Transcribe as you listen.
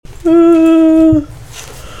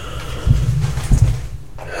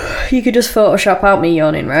You could just Photoshop out me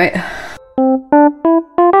yawning, right?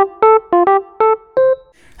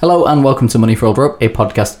 Hello and welcome to Money for Old Rope, a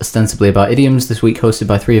podcast ostensibly about idioms, this week hosted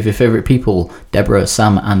by three of your favourite people, Deborah,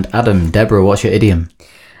 Sam and Adam. Deborah, what's your idiom?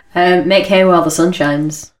 Make hay while the sun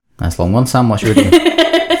shines. Nice long one. Sam, what's your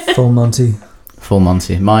idiom? Full Monty. Full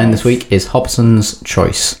Monty. Mine this week is Hobson's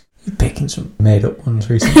Choice. You're picking some made up ones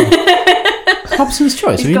recently. Hobson's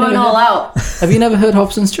Choice? He's going all out. Have you never heard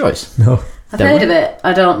Hobson's Choice? No. I've heard of it.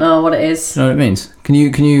 I don't know what it is. You know what it means? Can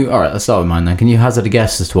you, alright, let's start with mine then. Can you hazard a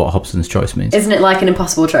guess as to what Hobson's Choice means? Isn't it like an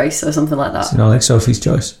impossible choice or something like that? It's not like Sophie's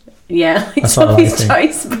Choice. Yeah, like That's what I Sophie's think.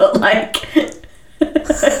 choice, but like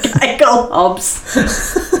I call Hobbs.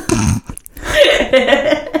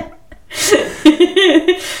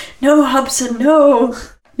 No, Hobson, no.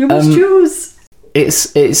 You must choose.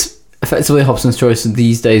 It's effectively Hobson's Choice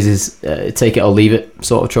these days is take it or leave it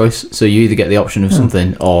sort of choice. So you either get the option of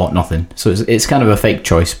something or nothing. So it's kind of a fake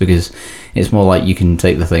choice because it's more like you can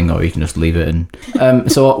take the thing or you can just leave it.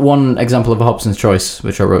 And so one example of a Hobson's Choice,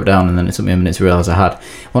 which I wrote down and then it took me a minute to realise I had.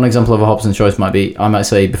 One example of a Hobson's Choice might be, I might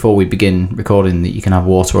say before we begin recording that you can have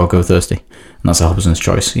water or go thirsty. And that's a Hobson's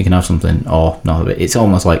Choice. You can have something or not have it. It's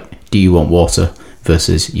almost like, do you want water?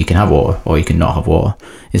 Versus you can have water or you can not have water.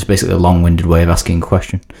 It's basically a long-winded way of asking a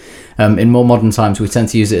question. In more modern times, we tend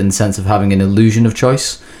to use it in the sense of having an illusion of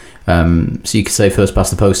choice. So you could say first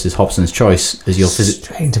past the post is Hobson's Choice as you're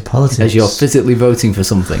Straight into politics. as you're physically voting for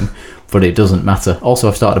something, but it doesn't matter. Also,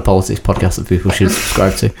 I've started a politics podcast that people should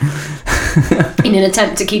subscribe to. In an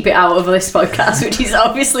attempt to keep it out of this podcast, which is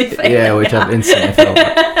obviously failing. Yeah, which I've instantly felt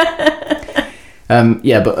like.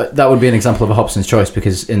 But that would be an example of a Hobson's Choice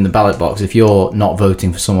because in the ballot box, if you're not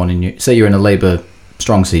voting for someone, say you're in a Labour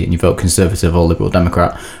strong seat and you vote Conservative or Liberal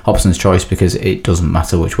Democrat, Hobson's Choice because it doesn't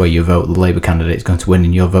matter which way you vote, the Labour candidate is going to win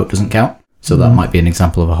and your vote doesn't count. So that might be an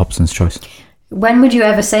example of a Hobson's Choice. When would you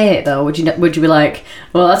ever say it though? Would you be like,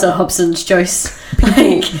 well, that's a Hobson's Choice?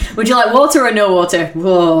 Like, would you like water or no water?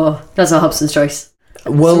 Whoa, that's a Hobson's Choice.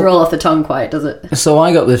 Well, doesn't roll off the tongue quite, does it? so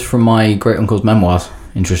I got this from my great uncle's memoirs,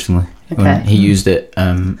 interestingly. Okay. When he used it.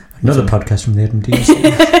 Another podcast from the Edmund Dean.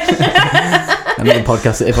 Another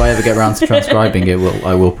podcast that if I ever get around to transcribing it,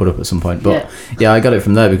 I will put up at some point. But yeah, I got it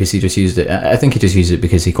from there because he just used it. I think he just used it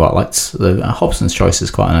because he quite liked the Hobson's Choice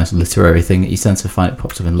is quite a nice literary thing. You tend to find it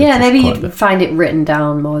pops up in literature. Yeah, maybe quite a you'd bit. find it written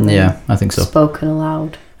down more than I think so. spoken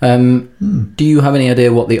aloud. Do you have any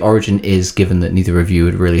idea what the origin is, given that neither of you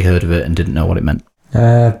had really heard of it and didn't know what it meant?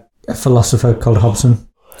 A philosopher called Hobson.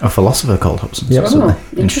 A philosopher called Hobson. Yep. Absolutely. Oh,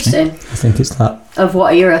 interesting. I think it's that. Of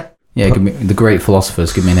what era? Yeah, give me the great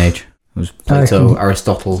philosophers. Give me an age. It was I Plato, reckon-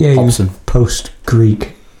 Aristotle, Yeah, he was Hobson.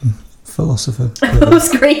 post-Greek philosopher.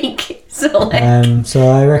 Post Greek. So like, So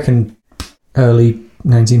I reckon early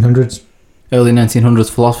 1900s. Early 1900s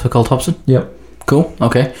philosopher called Hobson. Yep. Cool.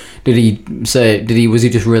 Okay. Was he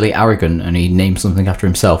just really arrogant and he named something after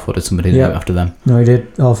himself, or did somebody name it after them? No, he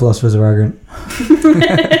did. All philosophers are arrogant.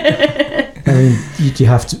 I mean, you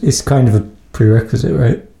have to. It's kind of a prerequisite,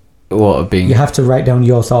 right? What, of being You have to write down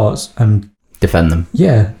your thoughts and defend them?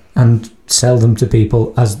 and sell them to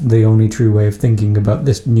people as the only true way of thinking about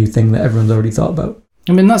this new thing that everyone's already thought about.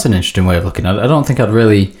 I mean, that's an interesting way of looking at it. I don't think I'd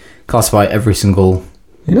really classify every single.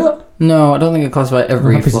 You know, No, I don't think I'd classify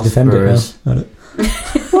every I'm happy to defend philosopher it as. now.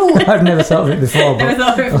 Well, I've never thought of it before, never but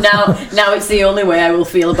thought of it. Now it's the only way I will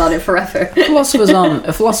feel about it forever. Philosophers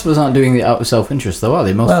aren't doing it out of self-interest, though, are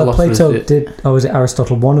they? Most philosophers Plato did, or was it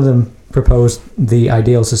Aristotle? One of them proposed the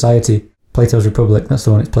ideal society, Plato's Republic. That's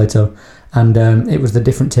the one. It's Plato, and it was the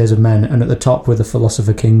different tiers of men, and at the top were the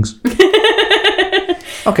philosopher kings.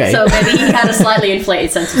 Okay. So maybe he had a slightly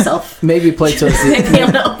inflated sense of self. Maybe Plato's Maybe a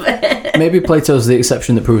little bit. maybe Plato's the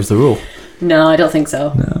exception that proves the rule. No, I don't think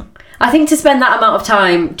so. No. I think to spend that amount of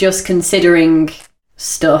time just considering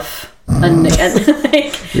stuff and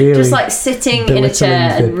like, Really just like sitting in a belittling chair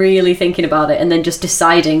the- and really thinking about it and then just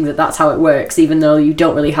deciding that that's how it works, even though you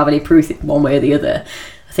don't really have any proof one way or the other.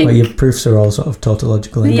 I think. Well, your proofs are all sort of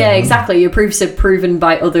tautological. Yeah, exactly. Your proofs are proven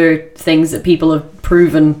by other things that people have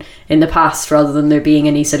proven in the past rather than there being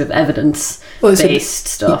any sort of evidence-based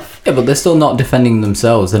stuff. Yeah, but they're still not defending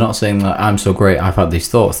themselves. They're not saying that I'm so great, I've had these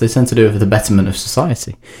thoughts. They tend to do it for the betterment of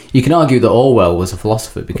society. You can argue that Orwell was a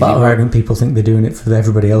philosopher because A lot of arrogant people think they're doing it for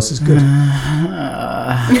everybody else's good.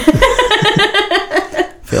 I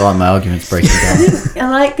feel like my argument's breaking down. I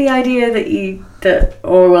like the idea that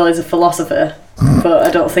Orwell is a philosopher, but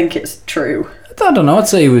I don't think it's true. I don't know. I'd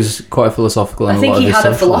say he was quite philosophical. In I think a lot he of his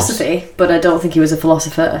had a social philosophy, but I don't think he was a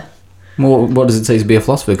philosopher. Well, what does it take to be a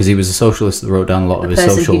philosopher? Because he was a socialist that wrote down a lot of his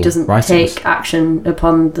person social who doesn't writings. take action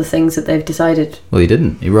upon the things that they've decided. Well, he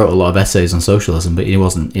didn't. He wrote a lot of essays on socialism, but he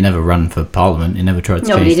never ran for parliament. He never tried to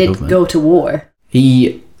No, but change he the did government. go to war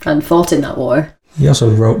He and fought in that war He also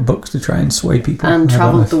wrote books to try and sway people. and I don't know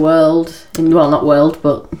travelled if- the world. Well, not world,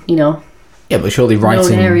 but, yeah, but surely known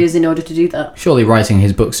writing areas in order to do that. surely writing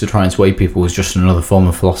his books to try and sway people was just another form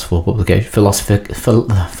of philosophical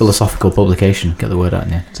publication. Get the word out in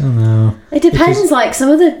there. I don't know. It depends. Because- Like some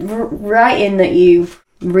of the writing that you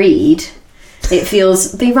read, it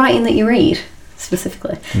feels the writing that you read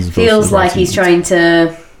specifically As opposed feels to the like writing.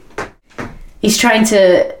 he's trying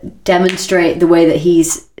to demonstrate the way that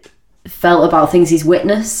he's felt about things he's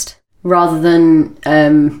witnessed, rather than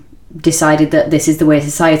decided that this is the way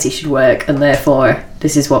society should work, and therefore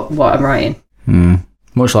this is what I'm writing.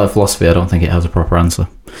 Much like philosophy, I don't think it has a proper answer.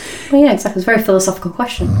 Well, yeah, exactly. It's a very philosophical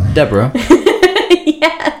question. Deborah,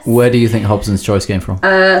 Yes. where do you think Hobson's choice came from?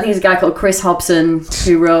 I think there's a guy called Chris Hobson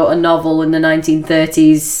who wrote a novel in the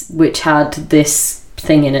 1930s which had this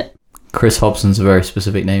thing in it. Chris Hobson's a very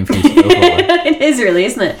specific name for you to go for. It is really,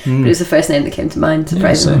 isn't it? But it was the first name that came to mind,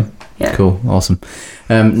 surprisingly. same. Yeah. Cool, awesome.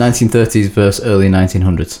 1930s versus early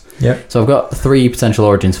 1900s. Yep. So I've got 3 potential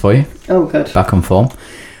origins for you, Oh, good. back on form.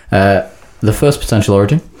 The first potential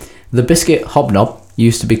origin: the biscuit hobnob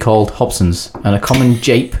used to be called Hobson's, and a common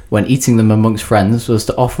jape when eating them amongst friends was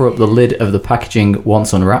to offer up the lid of the packaging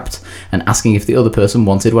once unwrapped and asking if the other person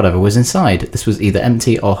wanted whatever was inside. This was either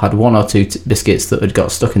empty or had 1 or 2 biscuits that had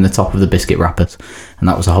got stuck in the top of the biscuit wrappers, and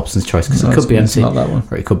that was a Hobson's choice because No, it could be it's empty not that one.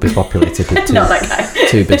 or it could be populated with 2, Not that guy.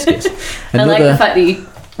 2 biscuits. I like the fact that you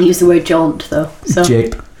use the word jaunt, though. So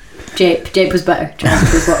Jape. Jape was better. Jaunt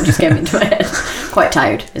was what just came into my head. Quite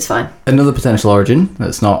tired. It's fine. Another potential origin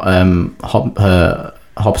that's not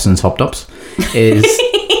Hobson's Hobnobs is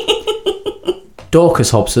Dorcas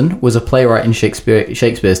Hobson was a playwright in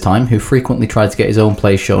Shakespeare's time who frequently tried to get his own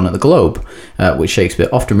plays shown at the Globe, which Shakespeare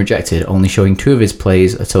often rejected, only showing 2 of his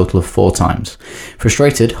plays a total of 4 times.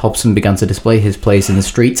 Frustrated, Hobson began to display his plays in the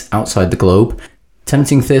street outside the Globe,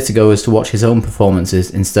 tempting theatregoers to watch his own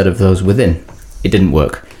performances instead of those within. It didn't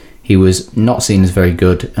work. He was not seen as very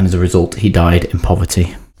good, and as a result, he died in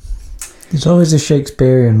poverty. There's always a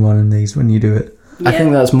Shakespearean one in these when you do it. I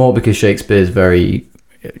think that's more because Shakespeare's very...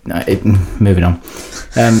 moving on.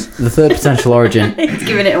 The third potential origin... It's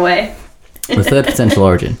giving it away. The third potential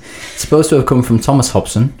origin, supposed to have come from Thomas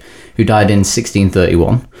Hobson, who died in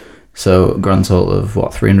 1631, so a grand total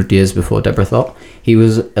of, 300 years before Deborah thought. He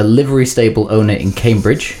was a livery stable owner in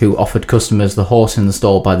Cambridge who offered customers the horse in the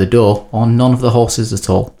stall by the door, or none of the horses at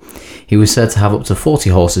all. He was said to have up to 40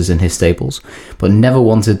 horses in his stables, but never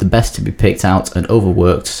wanted the best to be picked out and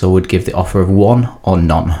overworked, so would give the offer of 1 or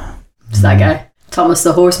none. It's that guy. Thomas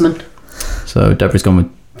the Horseman. So Deborah's gone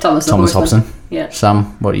with Thomas Thomas Horseman. Hobson. Yeah. Sam,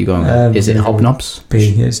 what are you going with? Is it Hobnobs?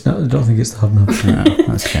 B. It's not. I don't think it's the hobnob. No,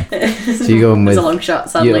 that's okay. So you're going It's with... a long shot,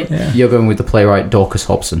 sadly. You're going with the playwright Dorcas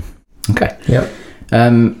Hobson. Okay. Yep.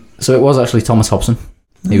 So it was actually Thomas Hobson.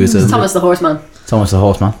 He was It's Thomas the Horseman. Thomas the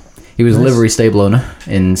Horseman. He was a Nice. livery stable owner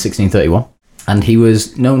in 1631. And he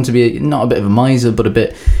was known to be not a bit of a miser, but a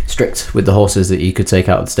bit strict with the horses that he could take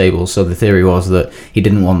out of the stables. So the theory was that he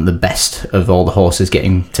didn't want the best of all the horses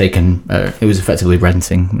getting taken. It was effectively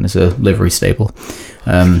renting when it's a livery stable.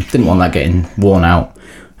 Didn't want that getting worn out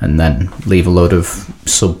and then leave a load of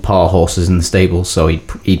subpar horses in the stable. So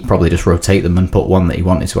he'd probably just rotate them and put one that he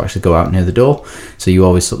wanted to actually go out near the door. So you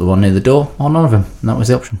always took the one near the door or none of them. And that was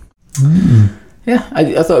the option. Yeah,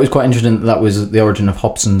 I thought it was quite interesting that was the origin of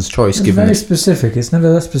Hobson's choice. It's Given very it. specific. It's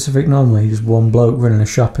never that specific normally. Just one bloke running a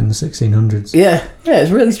shop in the 1600s. Yeah, it's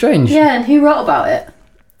really strange. Yeah, and who wrote about it?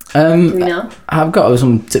 Do we know? I've got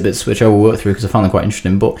some tidbits which I will work through because I found them quite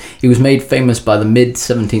interesting, but he was made famous by the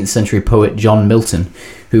mid-17th century poet John Milton,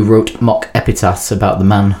 who wrote mock epitaphs about the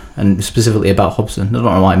man, and specifically about Hobson. I don't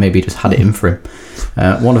know why, maybe he just had it in for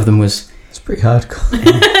him. One of them was... It's pretty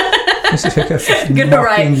hardcore. It's like a I'm going to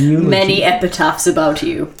write mocking eulogy. many epitaphs about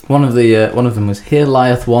you. One of them was, "Here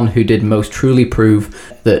lieth one who did most truly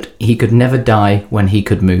prove that he could never die when he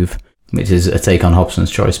could move," which is a take on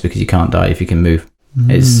Hobson's choice because you can't die if you can move.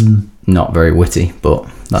 It's not very witty, but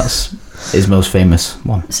that's his most famous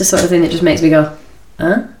one. It's the sort of thing that just makes me go,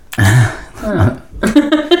 huh? Oh.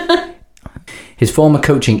 His former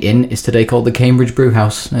coaching inn is today called the Cambridge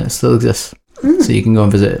Brewhouse. It still exists. So you can go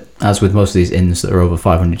and visit it. As with most of these inns that are over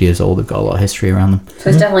 500 years old, they've got a lot of history around them.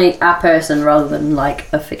 So it's definitely a person rather than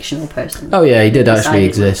like a fictional person. Oh yeah, he did actually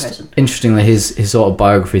Decided one exist. person. Interestingly, his sort of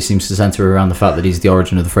biography seems to centre around the fact that he's the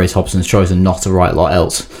origin of the phrase Hobson's choice and not a right lot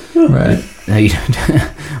else. Right.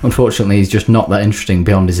 Unfortunately, he's just not that interesting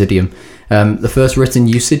beyond his idiom. The first written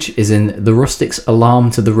usage is in The Rustic's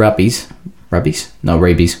Alarm to the Rabies. Rabies? No,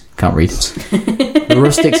 Rabies. Can't read. The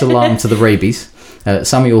Rustic's Alarm to the Rabies.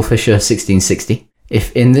 Samuel Fisher, 1660.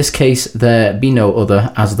 If in this case there be no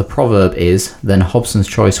other, as the proverb is, then Hobson's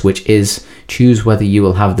choice, which is, choose whether you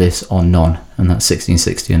will have this or none. And that's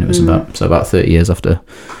 1660, and it was about 30 years after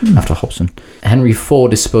Hobson. Henry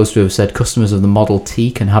Ford is supposed to have said customers of the Model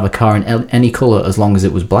T can have a car in any colour as long as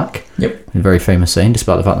it was black. Yep. A very famous saying,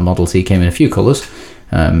 despite the fact the Model T came in a few colours,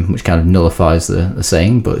 which kind of nullifies the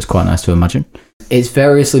saying, but it's quite nice to imagine. It's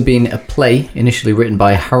variously been a play initially written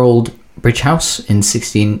by Harold Bridgehouse in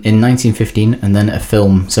 1915, and then a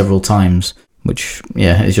film several times, which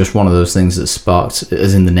is just one of those things that sparked,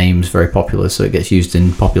 as in the name's very popular, so it gets used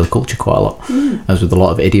in popular culture quite a lot. As with a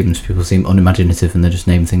lot of idioms, people seem unimaginative and they just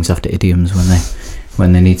name things after idioms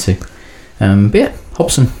when they need to. But yeah,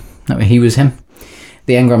 Hobson, he was him.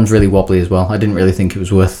 The engram's really wobbly as well. I didn't really think it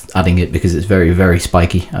was worth adding it because it's very, very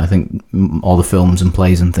spiky. I think all the films and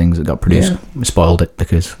plays and things that got produced spoiled it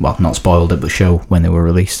because, well, not spoiled it, but show when they were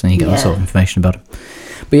released and you get that sort of information about it.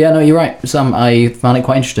 But yeah, no, you're right, Sam. I found it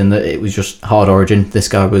quite interesting that it was just hard origin. This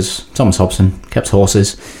guy was Thomas Hobson, kept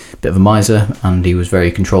horses, bit of a miser, and he was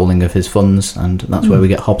very controlling of his funds, and that's where we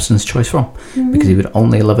get Hobson's choice from, because he would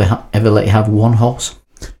only ever let you have one horse.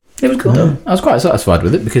 It was cool. I was quite satisfied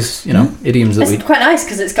with it because, idioms that it's quite nice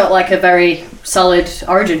because it's got like a very solid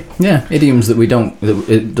origin. Yeah, idioms that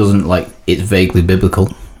it doesn't like, it's vaguely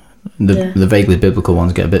biblical. The vaguely biblical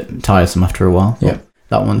ones get a bit tiresome after a while. Yeah.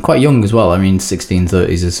 That one, quite young as well. I mean,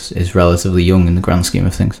 1630s is relatively young in the grand scheme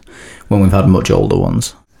of things when we've had much older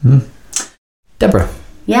ones. Deborah.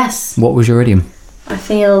 Yes. What was your idiom? I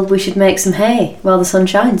feel we should make some hay while the sun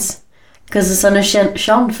shines. Because the sun has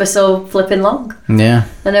shone for so flipping long. Yeah.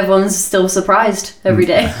 And everyone's still surprised every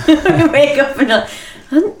day. We wake up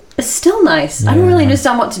and it's still nice. I don't really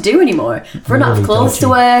understand what to do anymore. I've run out of clothes to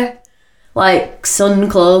wear. Like sun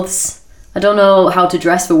clothes. I don't know how to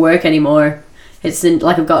dress for work anymore. It's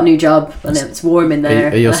like I've got a new job and it's warm in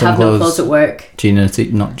there. Are your and I have no clothes at work.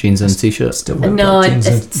 Not jeans and a t-shirt? No, I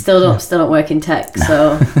still don't work in tech.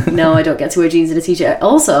 So no, I don't get to wear jeans and a t-shirt.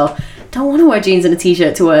 Also, don't want to wear jeans and a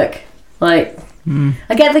t-shirt to work. Like,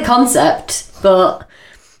 I get the concept, but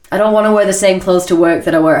I don't want to wear the same clothes to work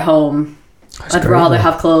that I wear at home. I'd rather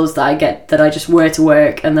have clothes that I just wear to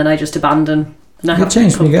work and then I just abandon. You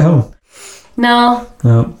change when you get home? No.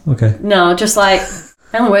 No, okay. No, just like,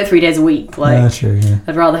 I only work 3 days a week. Like, sure, yeah.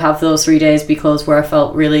 I'd rather have those 3 days be clothes where I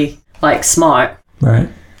felt really, like, smart. Right.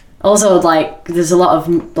 Also, like, there's a lot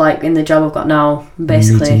of, like, in the job I've got now,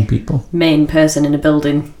 basically, meeting people. Main person in a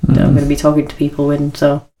building that I'm going to be talking to people in,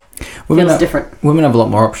 so... Feels different. Women have a lot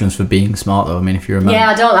more options for being smart, though. I mean, if you're a man... Yeah,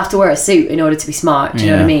 I don't have to wear a suit in order to be smart. Do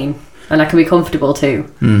you know what I mean? And I can be comfortable too.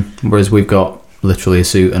 Whereas we've got literally a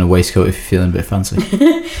suit and a waistcoat if you're feeling a bit fancy.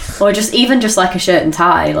 Or just like a shirt and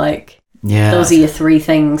tie. Like, those are your three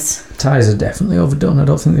things. Ties are definitely overdone. I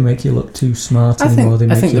don't think they make you look too smart anymore.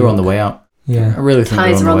 I think they're on the way out. Yeah. I really think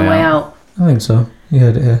ties they're on the way out. I think so. You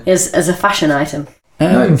heard it here. As a fashion item.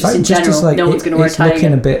 No, in fact, in general, like, no one's going to wear a tie. It's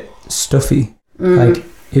looking a bit stuffy. Like,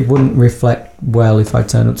 it wouldn't reflect well if I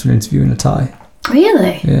turned up to an interview in a tie.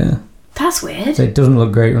 Really? Yeah. That's weird. So it doesn't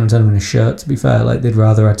look great when I turn up in a shirt, to be fair. Like, they'd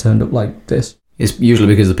rather I turned up like this. It's usually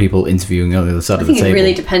because the people interviewing on the other side of the table. I think it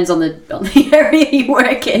really depends on the area you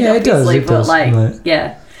work in, yeah, obviously. It does.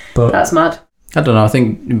 But that's mad. I don't know, I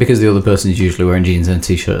think because the other person is usually wearing jeans and a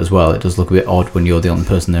t-shirt as well, it does look a bit odd when you're the only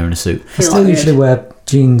person there in a suit. I still usually wear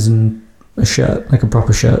jeans and a shirt, like a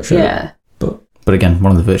proper shirt. Yeah. But again,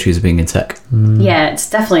 one of the virtues of being in tech. Yeah, it's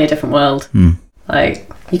definitely a different world. Like,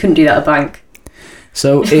 you couldn't do that at a bank.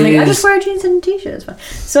 So I just wear jeans and t-shirts.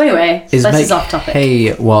 So anyway, this is off topic.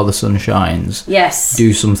 Hey, while the sun shines. Yes.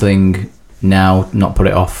 Do something now, not put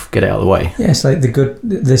it off, get it out of the way. Yeah, it's like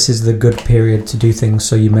this is the good period to do things,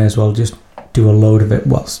 so you may as well just do a load of it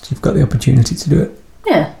whilst you've got the opportunity to do it.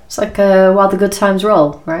 Yeah, it's like while the good times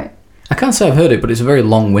roll, right? I can't say I've heard it, but it's a very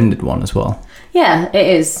long-winded one as well. Yeah, it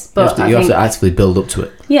is. But you have to actively build up to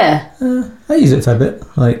it. Yeah. I use it a fair bit.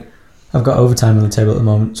 Like, I've got overtime on the table at the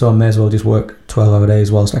moment, so I may as well just work 12-hour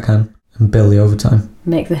days whilst I can and bill the overtime.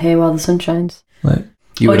 Make the hay while the sun shines. Like,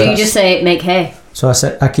 or do you just say make hay? So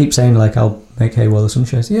I keep saying, like, I'll make hay while the sun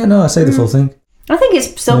shines. Yeah, no, I say the full thing. I think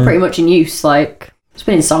it's still pretty much in use. Like, it's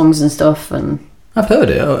been in songs and stuff, and I've heard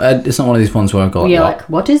it. It's not one of these ones where I've got like,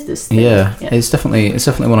 what is this thing? Yeah, it's definitely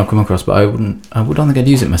one I've come across, but I don't think I'd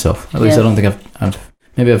use it myself. At least I don't think I've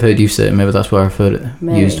maybe I've heard you say it. Maybe that's where I've heard it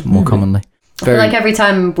used more commonly. I feel like every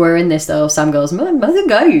time we're in this, though, Sam goes, I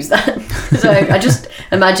think I use that. So I just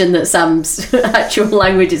imagine that Sam's actual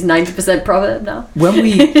language is 90% proverb now.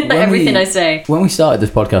 Everything I say. When we started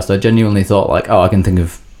this podcast, I genuinely thought, like, I can think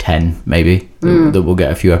of 10, maybe, that we'll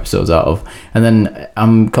get a few episodes out of. And then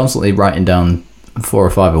I'm constantly writing down 4 or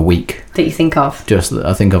 5 a week. That you think of. Just that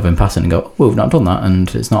I think of in passing and go, we've not done that,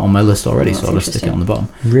 and it's not on my list already, so I'll just stick it on the bottom.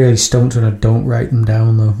 Really stumped when I don't write them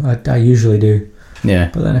down, though. I usually do.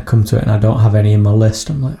 Yeah. But then I come to it and I don't have any in my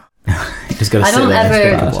list. I'm like... Just gotta sit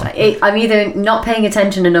there. I'm either not paying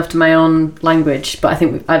attention enough to my own language, but I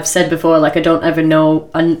think I've said before, like, I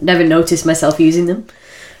never notice myself using them.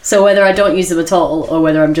 So whether I don't use them at all, or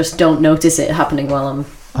whether I just don't notice it happening while I'm...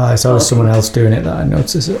 it's always someone else doing it that I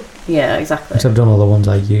notice it. Yeah, exactly. Because I've done all the ones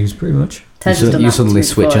I use, pretty much. You suddenly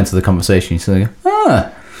switch into the conversation. You suddenly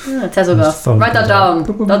go, Tez will go, write that down.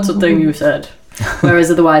 That's the thing you said.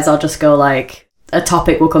 Whereas otherwise I'll just go, like, a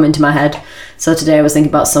topic will come into my head. So today I was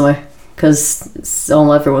thinking about summer, because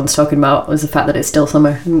all everyone's talking about was the fact that it's still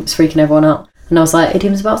summer and it's freaking everyone out. And I was like,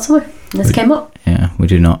 idioms about summer. And this came up. Yeah, we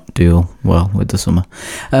do not deal well with the summer.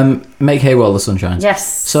 Make hay while the sun shines.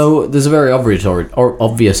 Yes. So there's a very obvious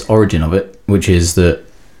origin of it, which is that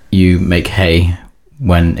you make hay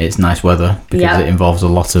when it's nice weather, because it involves a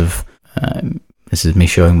lot of... this is me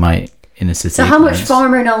showing my inner city. So how much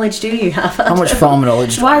farmer knowledge do you have? How much farmer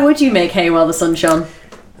knowledge? Why would you make hay while the sun shone?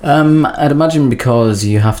 I'd imagine because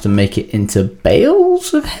you have to make it into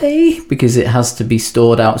bales of hay, because it has to be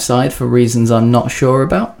stored outside for reasons I'm not sure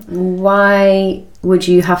about. Why would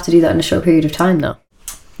you have to do that in a short period of time, though?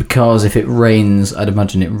 Because if it rains, I'd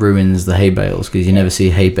imagine it ruins the hay bales, because you never see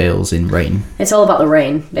hay bales in rain. It's all about the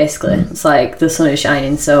rain, basically. It's like the sun is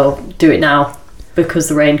shining, so do it now, because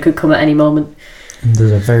the rain could come at any moment. And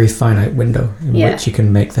there's a very finite window in which you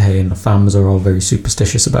can make the hay, and the farmers are all very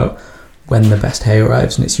superstitious about when the best hay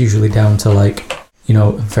arrives, and it's usually down to, like, you know,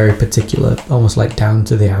 a very particular, almost like down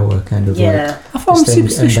to the hour kind of like. I thought I'm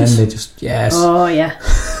superstitious. And then they just Oh yeah,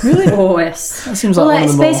 really? Oh yes. That seems like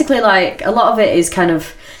it's basically like a lot of it is kind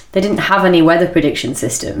of, they didn't have any weather prediction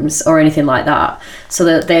systems or anything like that, so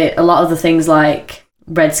that a lot of the things like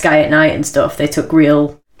red sky at night and stuff, they took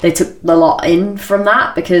a lot in from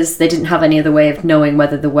that, because they didn't have any other way of knowing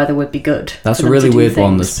whether the weather would be good. That's a really weird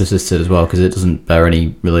one that's persisted as well, because it doesn't bear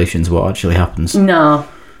any relation to what actually happens. No,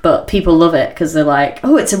 but people love it because they're like,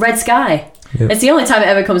 oh, it's a red sky. Yep. It's the only time it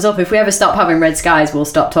ever comes up. If we ever stop having red skies, we'll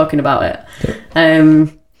stop talking about it. Yep.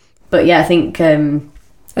 But yeah, I think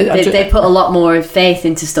they put a lot more faith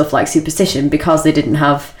into stuff like superstition, because they didn't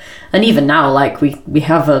have, and even now, like, we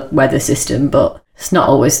have a weather system, but it's not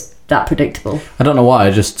always that predictable. I don't know why,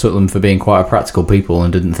 I just took them for being quite a practical people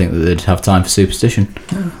and didn't think that they'd have time for superstition.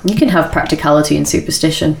 You can have practicality and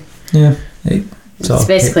superstition. Yeah. It's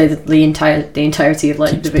basically the entirety of,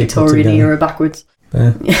 like, the Victorian era backwards.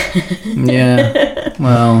 Yeah.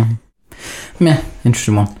 Well, meh,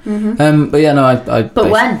 interesting one. Mm-hmm. But yeah, no, But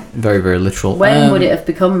when? Very, very literal. When would it have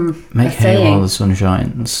become make hay while the sun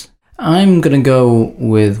shines? I'm going to go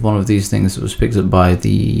with one of these things that was picked up by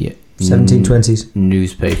the 1720s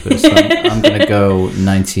newspaper. So I'm going to go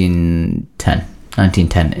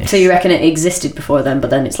 1910-ish. So you reckon it existed before then, but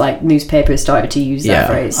then it's like newspapers started to use that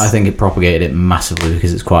phrase? I think it propagated it massively,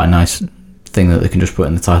 because it's quite a nice thing that they can just put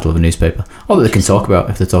in the title of a newspaper, or that they can talk about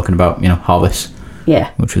if they're talking about, you know, harvests. Yeah.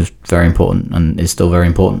 Which was very important and is still very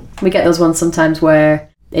important. We get those ones sometimes where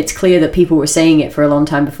it's clear that people were saying it for a long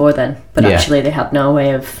time before then, but actually they had no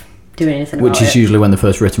way of doing anything about it. Which is usually when the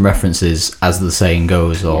first written reference is, as the saying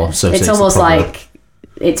goes, or so. It's almost like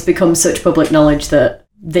it's become such public knowledge that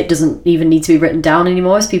it doesn't even need to be written down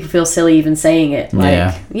anymore, so people feel silly even saying it.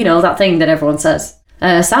 Like, you know, that thing that everyone says.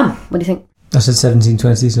 Sam, what do you think? I said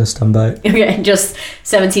 1720s, so stand by it. Okay, just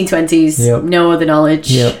 1720s, no other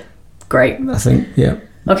knowledge. Yep. Great. I think,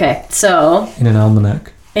 Okay, so... In an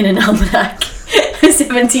almanac.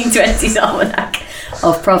 1720s almanac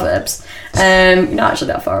of Proverbs. Not actually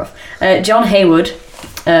that far off. John Haywood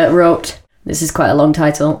wrote, this is quite a long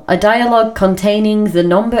title, a dialogue containing the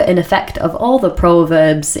number and effect of all the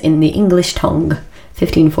proverbs in the English tongue,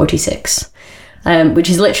 1546. Which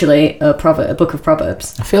is literally a book of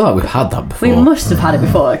Proverbs. I feel like we've had that before. We must have had it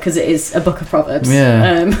before, because it is a book of Proverbs.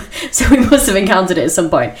 Yeah. So we must have encountered it at some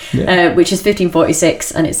point, which is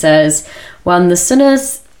 1546, and it says, when the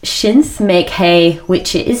sunnes shinth make hay,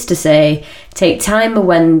 which it is to say, take time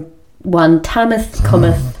when tameth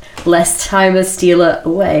cometh, lest timeth steal it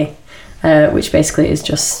away. Which basically is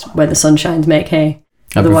just when the sun shines, make hay.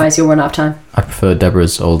 Otherwise you'll run out of time. I prefer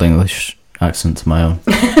Deborah's Old English accent to my own.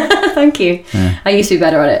 Thank you. Yeah. I used to be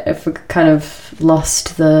better at it. I've kind of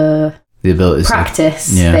lost the ability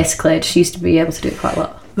practice, basically. I just used to be able to do it quite a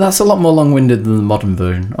lot. That's a lot more long-winded than the modern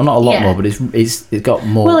version. Or not a lot more, but it's got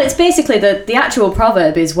more. Well, it's basically the actual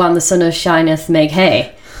proverb is when the sun shineth, make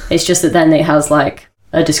hay. It's just that then it has like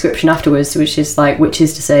a description afterwards, which is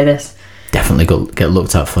to say this. Definitely get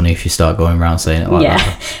looked at funny if you start going around saying it like that.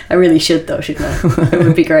 Yeah, I really should though, shouldn't I? It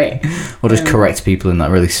would be great. Or just correct people in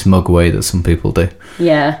that really smug way that some people do.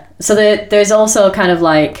 Yeah. So there's also kind of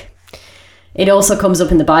like, it also comes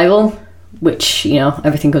up in the Bible, which,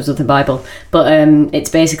 everything comes up in the Bible. But it's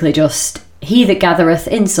basically just, he that gathereth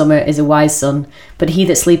in summer is a wise son, but he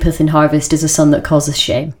that sleepeth in harvest is a son that causeth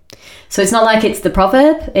shame. So it's not like it's the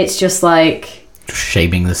proverb, it's just like... Just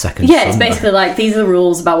shaming the second Yeah, son, it's basically like, these are the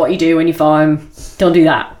rules about what you do when you farm. Don't do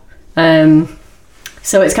that.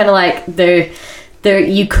 So it's kind of like,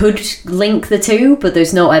 you could link the two, but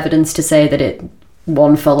there's no evidence to say that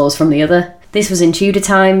one follows from the other. This was in Tudor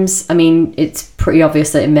times. I mean, it's pretty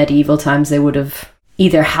obvious that in medieval times they would have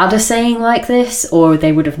either had a saying like this or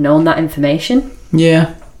they would have known that information.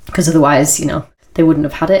 Yeah. Because otherwise, they wouldn't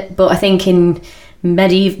have had it. But I think in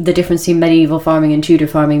the difference between medieval farming and Tudor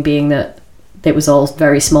farming being that it was all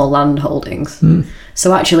very small land holdings.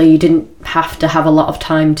 So actually you didn't have to have a lot of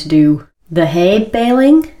time to do the hay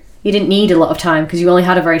baling. You didn't need a lot of time because you only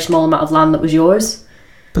had a very small amount of land that was yours.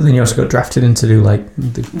 But then you also got drafted in to do like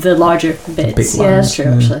the larger bits. Yeah, that's true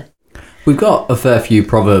actually. We've got a fair few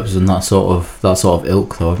proverbs and that sort of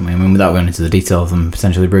ilk though, haven't we? I mean, without going into the detail of them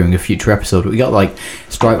potentially brewing a future episode, we got like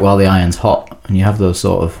strike while the iron's hot, and you have those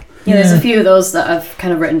sort of... Yeah, there's a few of those that I've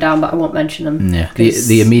kind of written down, but I won't mention them. Yeah,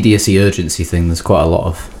 the immediacy urgency thing. There's quite a lot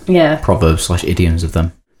of proverbs / idioms of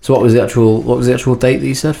them. So what was the actual date that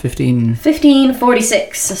you said?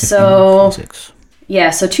 1546. So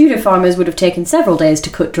yeah, so Tudor farmers would have taken several days to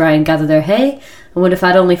cut, dry, and gather their hay, and would have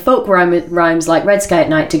had only folk rhymes like "Red Sky at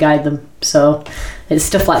Night" to guide them. So it's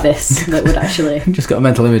stuff like this that would actually... Just got a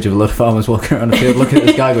mental image of a lot of farmers walking around the field looking at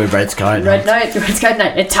this guy going, "Red Sky at Night. Red Sky at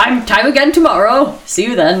Night. Time again tomorrow. See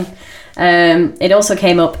you then." It also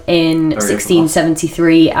came up in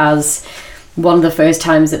 1673 as one of the first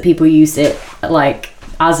times that people used it like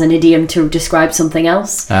as an idiom to describe something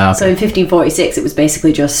else. Okay. So in 1546 it was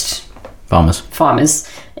basically just farmers.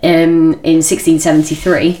 In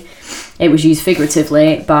 1673 it was used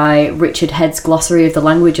figuratively by Richard Head's Glossary of the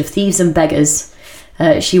Language of Thieves and Beggars.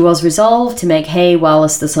 She was resolved to make hay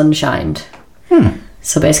whilst the sun shined.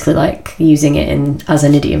 So basically like using it as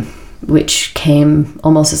an idiom, which came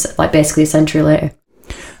almost basically a century later.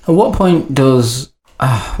 At what point does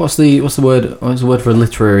what's the word for a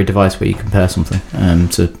literary device where you compare something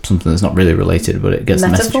to something that's not really related but it gets the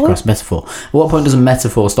message across? Metaphor. At what point does a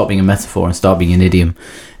metaphor stop being a metaphor and start being an idiom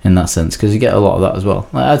in that sense? Because you get a lot of that as well.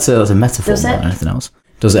 I'd say that's a metaphor more than anything else.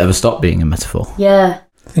 Does it ever stop being a metaphor? Yeah.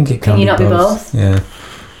 I think it can you not be both? Yeah,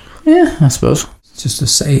 I suppose. It's just a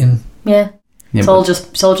saying. Yeah. It's all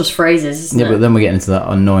just phrases, isn't it? But then we get into that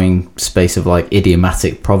annoying space of like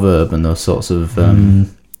idiomatic proverb and those sorts of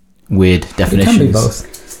weird definitions. It can be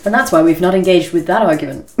both. And that's why we've not engaged with that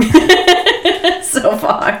argument so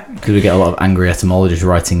far. Because we get a lot of angry etymologists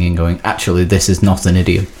writing in going, actually, this is not an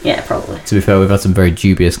idiom. Yeah, probably. To be fair, we've had some very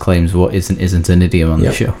dubious claims of what isn't an idiom on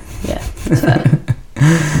the show. Yeah, that's fair.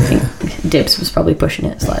 I think Dibs was probably pushing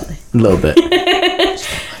it slightly. A little bit.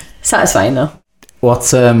 Satisfying though.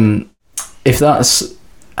 What, if that's...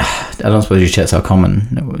 I don't suppose you checked how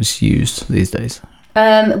common it was used these days.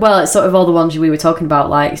 Well, it's sort of all the ones we were talking about,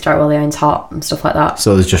 like strike while the iron's hot and stuff like that.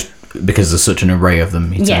 So there's just, because there's such an array of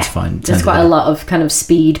them, you tend to find... There's quite a lot of kind of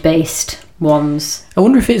speed-based ones. I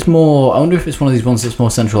wonder if it's one of these ones that's more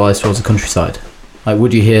centralised towards the countryside. Like,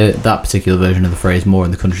 would you hear that particular version of the phrase more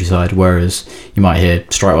in the countryside, whereas you might hear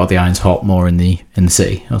strike while the iron's hot more in the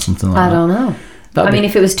city or something like that? I don't know. I mean,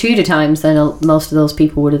 if it was Tudor times, then most of those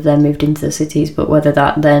people would have then moved into the cities, but whether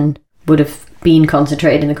that then would have been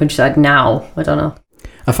concentrated in the countryside now, I don't know.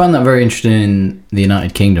 I find that very interesting in the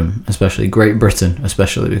United Kingdom, especially Great Britain,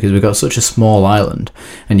 especially because we've got such a small island,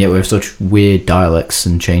 and yet we have such weird dialects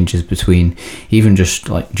and changes between even just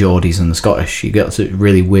like Geordies and the Scottish. You get such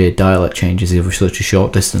really weird dialect changes over such a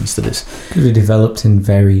short distance that it's... Because we developed in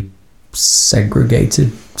very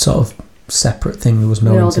segregated, sort of separate thing. There was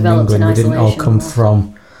no intermingling. We didn't all come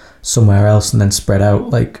from somewhere else and then spread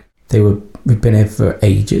out. Like we've been here for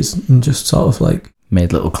ages and just sort of like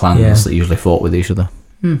made little clans that usually fought with each other.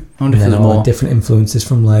 I wonder if there's more different influences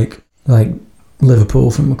from like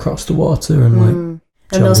Liverpool from across the water and like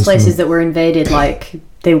and those places that were invaded, like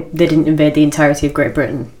they didn't invade the entirety of Great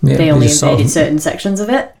Britain. They only invaded certain sections of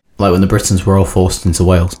it. Like when the Britons were all forced into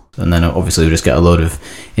Wales, and then obviously we just get a load of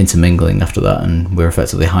intermingling after that, and we're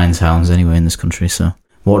effectively Heinz hounds anyway in this country. So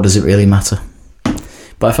what does it really matter?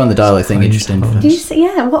 But I found the dialect thing interesting. Did you say,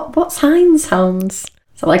 what's Heinz hounds?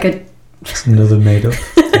 So like a It's another made up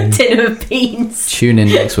thing. tin of beans. Tune in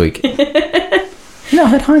next week. No, I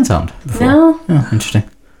heard Hindsound before. No. Oh, interesting.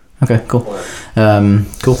 Okay, cool.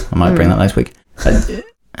 Cool. I might bring that next week.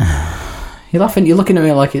 You're laughing. You're looking at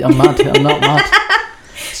me like I'm mad. I'm not mad.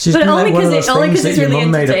 It's just But like only one of 'cause those it- only things 'cause that it's your really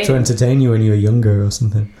mum made up to entertaining. entertain you when you were younger or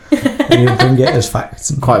something. And you bring it as facts.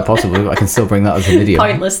 And Quite possibly, but I can still bring that as an idiom.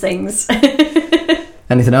 Pointless things.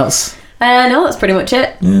 Anything else? No, that's pretty much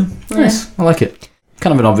it. yeah. Nice. I like it.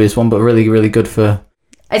 Kind of an obvious one, but really, really good for.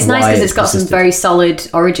 It's Why nice because it's it's got some persisted. very solid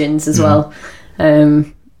origins as well,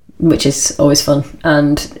 which is always fun.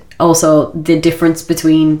 And also the difference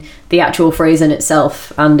between the actual phrase in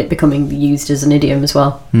itself and it becoming used as an idiom as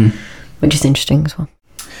well, which is interesting as well.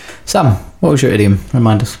 Sam, what was your idiom?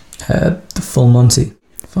 Remind us. The Full Monty.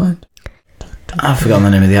 Fine. I've forgotten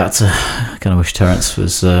the name of the actor. I kind of wish Terrence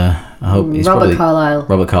was. I hope he's Robert probably Carlyle.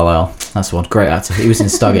 Robert Carlyle. That's the one. Great actor. He was in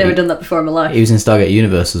I've never Stargate. done that before in my life. He was in Stargate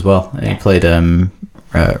Universe as well. He played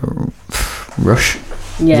Rush.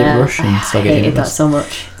 Yeah, Rush in I Stargate hated that Universe? so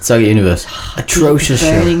much. Stargate Universe. Atrocious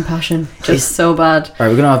show. Burning passion. Just so bad. Alright,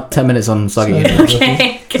 we're gonna have 10 minutes on Stargate Universe.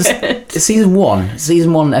 Okay, good. Season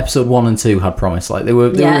 1, episode 1 and 2 had promise. Like they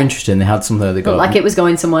were Yeah. interesting. They had something they got. But like it was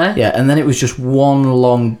going somewhere. Yeah, and then it was just one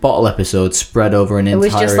long bottle episode spread over an It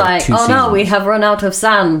entire. was just like, 2 oh no, seasons. we have run out of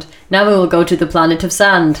sand. Now we will go to the planet of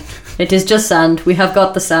sand. It is just sand. We have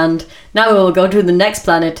got the sand. Now we will go to the next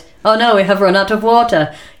planet. Oh no, we have run out of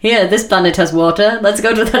water. Here, this planet has water. Let's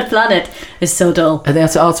go to that planet. It's so dull. And they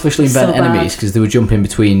had to artificially invent So bad. enemies because they were jumping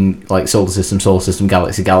between like solar system,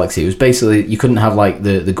 galaxy. It was basically you couldn't have like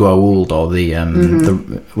the Goa'uld or the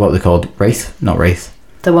what were they called? Wraith? Not Wraith.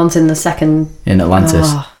 The ones in the second... In Atlantis.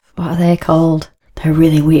 Oh, what are they called? They're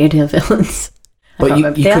really weird villains. I But can't you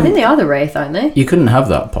remember. I think couldn't- they are the Wraith, aren't they? You couldn't have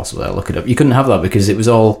that, possibly. I'll look it up. You couldn't have that because it was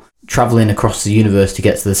all travelling across the universe to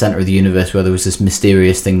get to the centre of the universe where there was this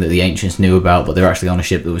mysterious thing that the ancients knew about, but they were actually on a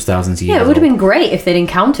ship that was thousands of years Yeah, it would have old. been great if they'd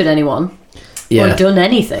encountered anyone Yeah. or done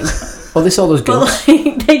anything. Well, they saw those But ghosts.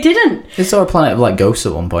 like, they didn't. They saw a planet of like ghosts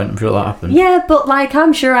at one point. I'm sure that happened. Yeah, but like,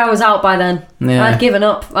 I'm sure I was out by then. Yeah. I'd given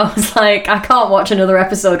up. I was like, I can't watch another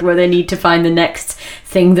episode where they need to find the next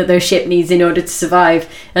thing that their ship needs in order to survive.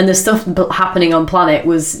 And the stuff happening on planet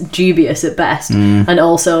was dubious at best, and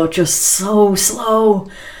also just so slow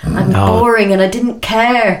and boring, and I didn't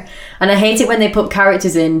care. And I hate it when they put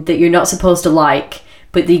characters in that you're not supposed to like,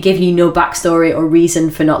 but they give you no backstory or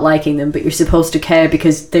reason for not liking them, but you're supposed to care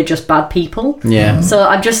because they're just bad people. Yeah. So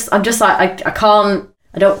I'm just like,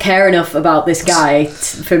 I don't care enough about this guy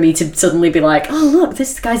for me to suddenly be like, oh look,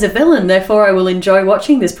 this guy's a villain, therefore I will enjoy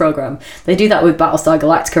watching this program. They do that with Battlestar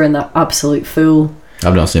Galactica and that absolute fool.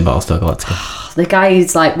 I've not seen Battlestar Galactica. The guy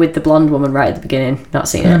who's like with the blonde woman right at the beginning, not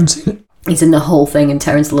seen I it. haven't seen it. He's in the whole thing and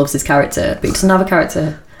Terrence loves his character, but he doesn't have a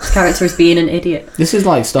character. His character is being an idiot. This is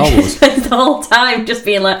like Star Wars. The whole time just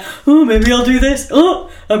being like, oh, maybe I'll do this. Oh,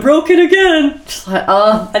 I broke it again. Just like,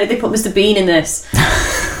 oh, why did they put Mr. Bean in this?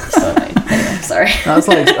 So annoying. Anyway, sorry.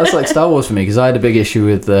 That's like Star Wars for me because I had a big issue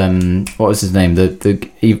with what was his name,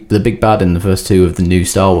 the big bad in the first 2 of the new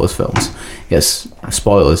Star Wars films. He gets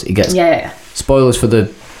spoilers. He gets Yeah. spoilers for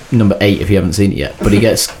the number 8 if you haven't seen it yet. But he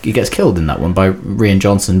gets killed in that one by Rian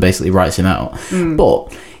Johnson. Basically writes him out.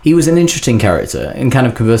 But he was an interesting character, and kind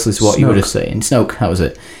of conversely to what you were just saying, Snoke. That was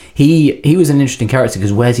it. He was an interesting character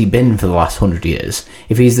because where's he been for the last 100 years?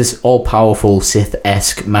 If he's this all-powerful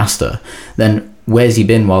Sith-esque master, then where's he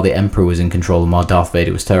been while the Emperor was in control and while Darth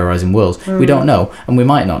Vader was terrorising worlds? We don't know, and we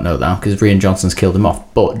might not know now because Rian Johnson's killed him off.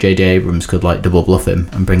 But J.J. Abrams could like double bluff him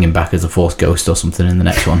and bring him back as a Force ghost or something in the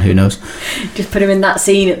next one. Who knows? Just put him in that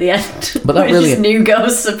scene at the end. But that where really- just new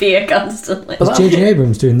ghosts appear constantly. Is J.J.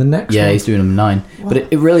 Abrams doing the next Yeah, one? he's doing them 9. But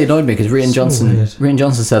it really annoyed me because Rian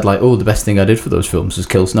Johnson said like, oh, the best thing I did for those films was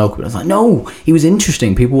kill Snoke. But I was like, no, he was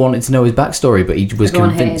interesting. People wanted to know his backstory, but he was Everyone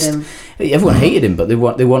convinced. hated him. Everyone hated him, but they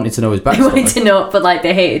wanted to know his They wanted backstory. to know, but like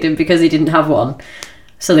they hated him because he didn't have one.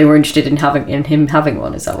 So they were interested in him having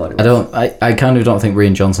one. Is that what it was? I kind of don't think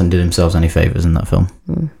Rian Johnson did himself any favours in that film.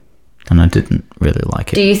 And I didn't really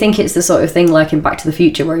like it. Do you think it's the sort of thing like in Back to the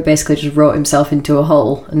Future where he basically just wrote himself into a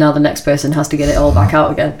hole and now the next person has to get it all back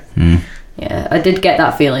out again? Yeah, I did get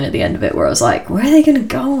that feeling at the end of it where I was like, where are they going to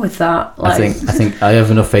go with that? Like, I think I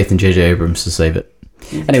have enough faith in J.J. Abrams to save it.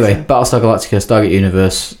 Anyway, Battlestar Galactica, Stargate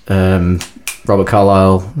Universe, Robert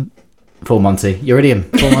Carlyle, Full Monty. Your idiom,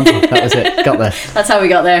 Full Monty. That was it. Got there. that's how we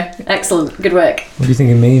got there. Excellent. Good work. What do you think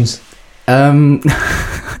it means?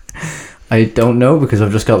 I don't know because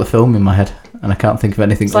I've just got the film in my head and I can't think of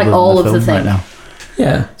anything It's like other than all the of the film thing. right now.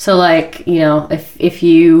 Yeah. So like, you know, if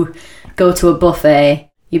you go to a buffet,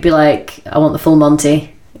 you'd be like, I want the full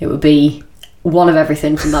Monty. It would be one of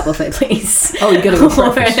everything from that buffet, please. Oh, you get it with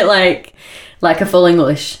breakfast. Or like a full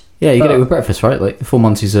English. Yeah, you get it with breakfast, right? Like full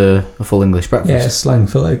Monty's a full English breakfast. Yeah, it's slang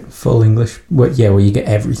for like full English. Where you get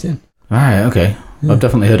everything. Right, okay. Yeah. I've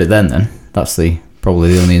definitely heard it then. That's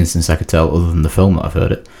probably the only instance I could tell other than the film that I've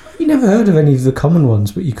heard it. You never heard of any of the common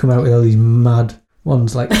ones, but you come out with all these mad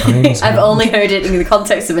ones like Heinz. I've only heard it in the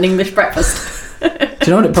context of an English breakfast. Do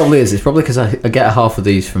you know what it probably is? It's probably because I get half of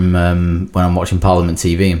these from when I'm watching Parliament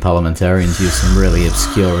TV, and parliamentarians use some really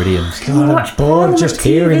obscure idioms. God, I'm bored just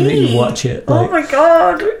hearing that you watch it. Oh my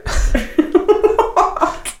god.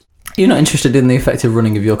 You're not interested in the effective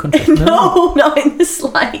running of your country? No, not in the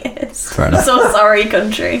slightest. Fair enough. So sorry,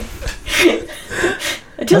 country.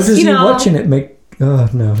 How does you watching it make... Oh,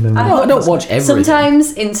 no. I don't watch everything.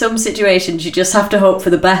 Sometimes, in some situations, you just have to hope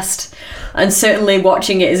for the best. And certainly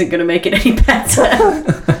watching it isn't going to make it any better.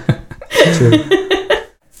 True.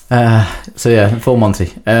 So yeah, full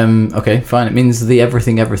Monty. Okay, fine. It means the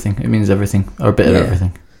everything. It means everything, or a bit of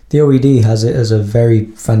everything. The OED has it as a very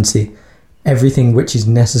fancy everything which is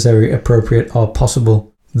necessary, appropriate, or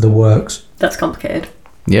possible. The works. That's complicated.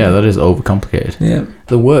 Yeah, that is overcomplicated. Yeah.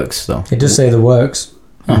 The works, though. It does say the works.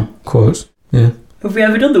 Huh. Quotes. Yeah. Have we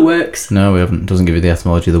ever done the works? No, we haven't. It doesn't give you the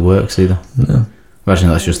etymology of the works either. No. Imagine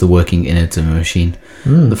that's just the working innards of a machine.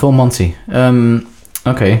 Mm. The full Monty.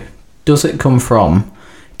 Okay. Does it come from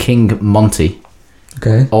King Monty,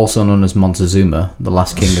 Okay. also known as Montezuma, the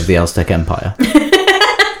last king of the Aztec Empire?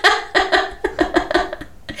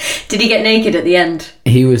 Did he get naked at the end?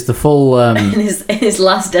 He was the full... in his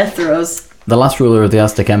last death throes. the last ruler of the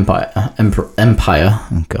Aztec Empire.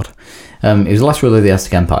 Oh God. He was the last ruler of the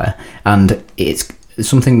Aztec Empire, and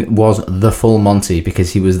something was the full Monty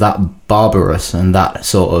because he was that barbarous and that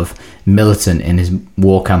sort of militant in his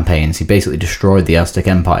war campaigns. He basically destroyed the Aztec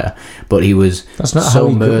Empire, but he was murderous.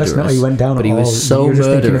 That's not how he went down but at he all. was so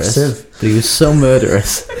murderous. But he was so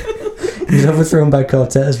murderous He was overthrown by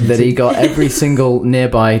Cortez. that he got every single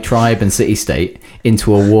nearby tribe and city-state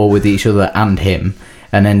into a war with each other and him,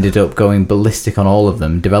 and ended up going ballistic on all of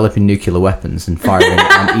them, developing nuclear weapons and firing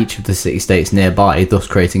on each of the city-states nearby, thus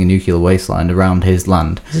creating a nuclear wasteland around his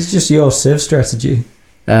land. This is just your Civ strategy.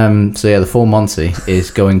 So yeah, the full Monty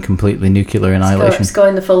is going completely nuclear annihilation. It's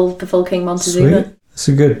going the full King Montezuma. Sweet.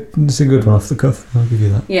 It's a good one off the cuff. I'll give you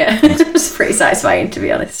that. Yeah, it's pretty satisfying, to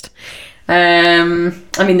be honest. I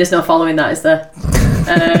mean, there's no following that, is there?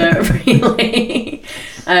 Really.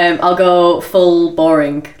 I'll go full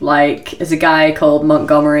boring. Like, there's a guy called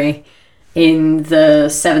Montgomery in the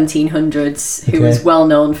 1700s who was well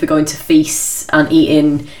known for going to feasts and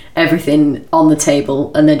eating everything on the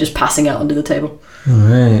table and then just passing out under the table. All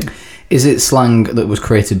right. Is it slang that was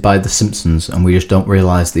created by The Simpsons and we just don't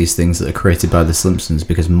realise these things that are created by The Simpsons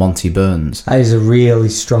because Monty Burns? That is a really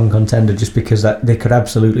strong contender just because they could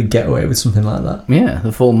absolutely get away with something like that. Yeah,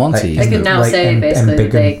 the full Monty. They could now say basically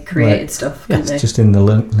that they created stuff. Yeah, it's just in the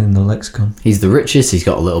lexicon. He's the richest, he's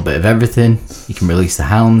got a little bit of everything. He can release the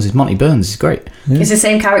hounds. He's Monty Burns, he's great. Yeah. He's the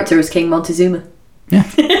same character as King Montezuma. Yeah,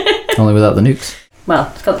 only without the nukes. Well,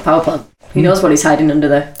 he's got the power plant. Who knows what he's hiding under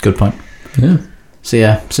there? Good point. Yeah. So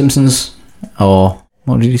yeah, Simpsons, or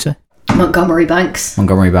what did you say? Montgomery Banks.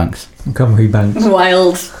 Montgomery Banks. Montgomery Banks.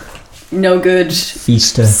 Wild, no good,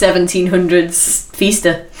 Feaster. 1700s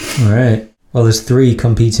feaster. All right. Well, there's 3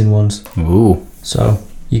 competing ones. Ooh. So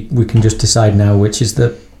we can just decide now which is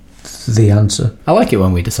the answer. I like it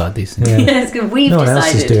when we decide these things. Yeah. Yeah, it's good. We've No one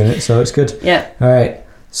decided. else is doing it, so it's good. Yeah. All right.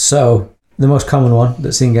 So the most common one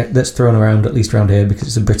that's thrown around, at least around here, because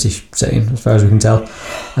it's a British saying, as far as we can tell,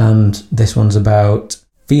 and this one's about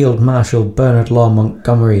Field Marshal Bernard Law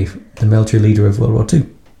Montgomery, the military leader of World War II.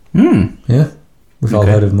 Yeah, we've all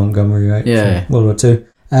heard of Montgomery, right? Yeah. From World War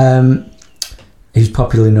II. He's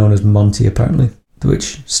popularly known as Monty, apparently,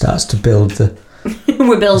 which starts to build the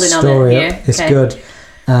We're building story on it here. up. It's good.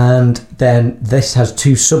 And then this has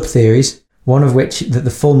 2 sub-theories, one of which that the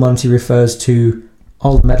full Monty refers to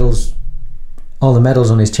all the medals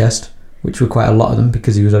on his chest, which were quite a lot of them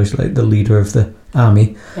because he was obviously like the leader of the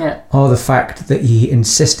army, or the fact that he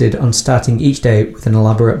insisted on starting each day with an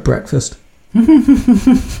elaborate breakfast.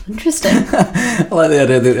 Interesting. I like the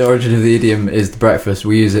idea that the origin of the idiom is the breakfast.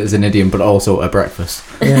 We use it as an idiom, but also a breakfast.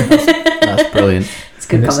 Yeah. That's brilliant. It's a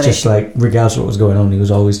good And it's combination. just like, regardless of what was going on, he was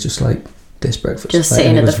always just like, this breakfast. Just Like,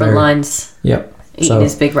 sitting and it at the was front lines, Yep. eating So-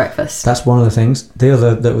 his big breakfast. That's one of the things. The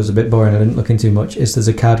other that was a bit boring, I didn't look into much, is there's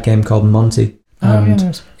a card game called Monty.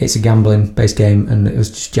 And it's a gambling based game, and it was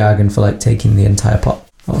just jargon for like taking the entire pot,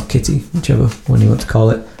 or kitty, whichever one you want to call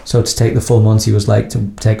it. So to take the full Monty was like to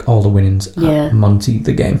take all the winnings at Monty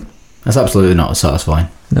the game. That's absolutely not satisfying.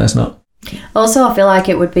 No, it's not. Also, I feel like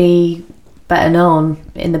it would be better known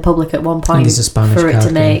in the public at one I think point it's a Spanish for it card to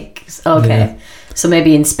game. make. Okay, Yeah. so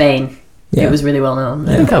maybe in Spain Yeah. it was really well known.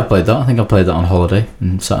 I think I've played that. I think I played that on holiday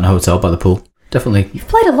and sat in a hotel by the pool. Definitely, You've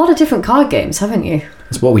played a lot of different card games, haven't you?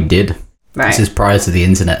 it's what we did. Right. This is prior to the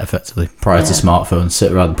internet, effectively. Prior to smartphones,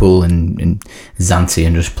 sit around the pool in Zante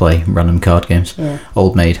and just play random card games. Yeah.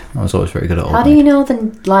 Old Maid. I was always very good at Old How Maid. do you know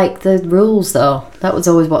the rules though? That was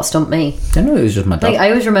always what stumped me. I know it was just my dad. Like I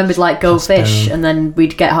always remembered like Go Passed Fish, down. and then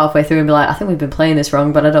we'd get halfway through and be like, I think we've been playing this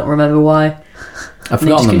wrong, but I don't remember why. I've And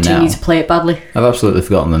they just forgotten them continue now. to play it badly. I've absolutely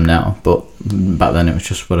forgotten them now, but back then it was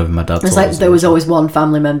just whatever my dad It's told like us. there was always one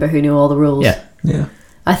family member who knew all the rules. Yeah. Yeah.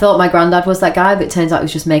 I thought my granddad was that guy, but it turns out he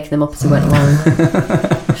was just making them up as he went along.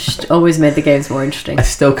 Just always made the games more interesting. I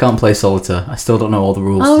still can't play Solitaire. I still don't know all the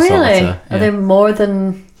rules Oh to really? Solitaire. Are there more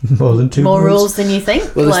than More than two rules than you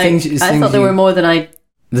think? Well, there's things I thought there you- were more than I.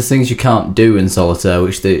 There's things you can't do in Solitaire,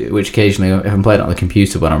 which occasionally, if I'm playing it on the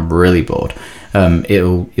computer when I'm really bored,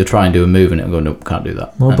 you'll try and do a move and it'll go, nope, can't do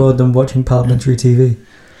that. More And bored than watching parliamentary TV.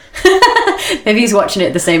 Maybe he's watching it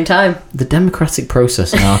at the same time. the democratic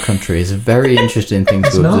process in our country is a very interesting thing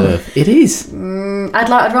It's to not. observe. It is. I'd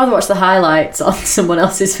rather watch the highlights on someone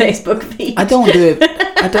else's Facebook feed. I don't do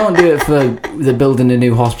it. I don't do it for the building a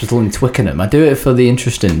new hospital in Twickenham. I do it for the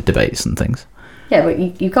interesting debates and things. Yeah, but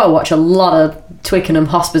you've got to watch a lot of Twickenham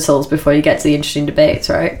hospitals before you get to the interesting debates,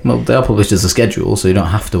 right? Well, they are published as a schedule, so you don't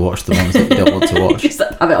have to watch the ones that you don't want to You watch. just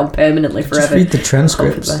have it on permanently Just forever. read the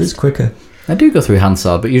transcripts. Hope for the It's best. quicker. I do go through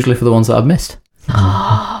Hansard, but usually for the ones that I've missed.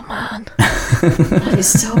 Oh man, that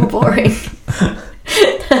is so boring.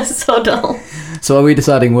 That's so dull. So are we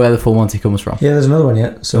deciding where the full Monty comes from? Yeah, there's another one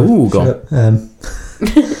yet. So Ooh, go shut on. up.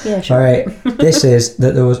 Yeah, sure. All right. This is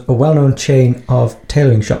that there was a well-known chain of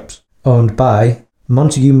tailoring shops owned by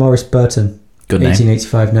Montague Morris Burton, Good name.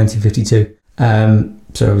 1885, 1952.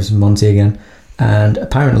 So it was Monty again. And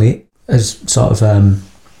apparently, as sort of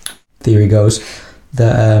theory goes,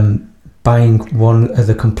 that buying one of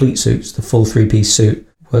the complete suits, the full three-piece suit,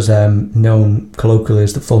 was known colloquially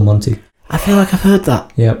as the full Monty. I feel like I've heard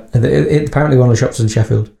that. Yeah, it apparently one of the shops was in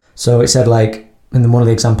Sheffield. So it said like, and then one of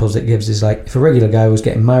the examples it gives is like, if a regular guy was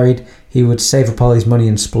getting married, he would save up all his money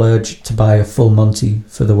and splurge to buy a full Monty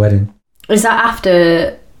for the wedding. Is that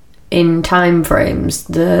after, in time frames,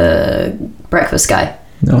 the breakfast guy?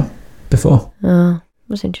 No, before. Oh,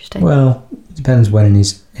 that's interesting. Well, it depends when in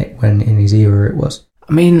his era it was.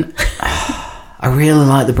 I mean, I really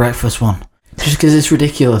like the breakfast one. Just because it's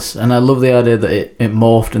ridiculous. And I love the idea that it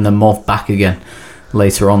morphed and then morphed back again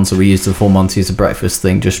later on. So we used the full Monty as a breakfast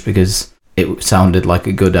thing just because it sounded like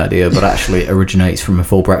a good idea, but actually it originates from a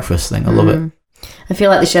full breakfast thing. I love it. I feel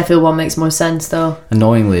like the Sheffield one makes more sense though.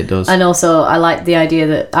 Annoyingly, it does. And also, I like the idea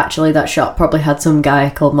that actually that shop probably had some guy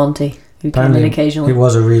called Monty who came in occasionally. It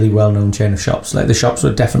was a really well-known chain of shops. Like the shops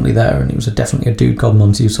were definitely there, and it was definitely a dude called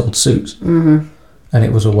Monty who sold suits. Mm-hmm. And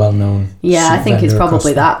it was a well-known. Yeah, I suit think it's vendor across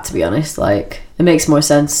probably the- that, to be honest. Like, it makes more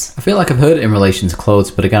sense. I feel like I've heard it in relation to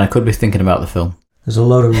clothes, but again, I could be thinking about the film. There's a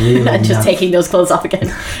lot of really. And just naff- taking those clothes off again.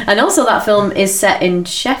 And also, that film is set in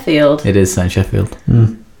Sheffield. It is St. Sheffield.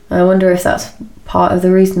 I wonder if that's part of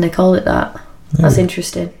the reason they called it that. That's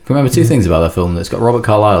interesting. I can remember two things about that film. That it's got Robert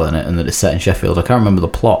Carlyle in it and that it's set in Sheffield. I can't remember the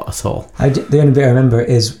plot at all. The only bit I remember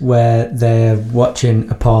is where they're watching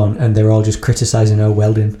a porn and they're all just criticising her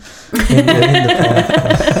welding in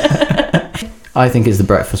the porn. I think it's the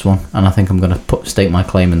breakfast one, and I think I'm going to stake my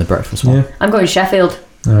claim in the breakfast one. Yeah. I'm going Sheffield.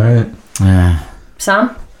 All right. Yeah.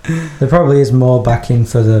 Sam? There probably is more backing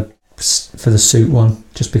for the suit one,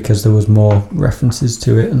 just because there was more references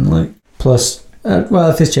to it, and like plus, well,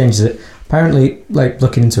 if this changes it, apparently, like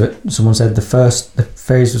looking into it, someone said the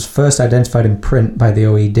phrase was first identified in print by the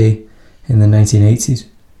OED in the 1980s.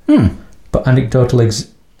 But anecdotal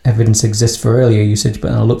evidence exists for earlier usage.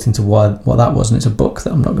 But I looked into what that was, and it's a book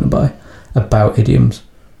that I'm not going to buy about idioms.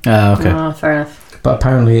 Okay. Oh, fair enough. But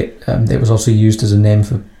apparently, it was also used as a name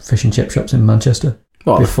for fish and chip shops in Manchester.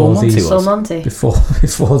 What, the Before full Monty these- Full was? Monty.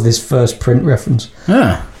 Before this first print reference.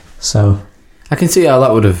 Yeah. So I can see how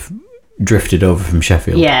that would have drifted over from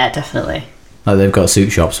Sheffield. Yeah, definitely. Like they've got suit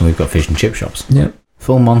shops and we've got fish and chip shops. yeah,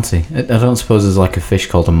 Full Monty. I don't suppose there's like a fish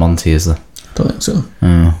called a Monty, is there? don't think so.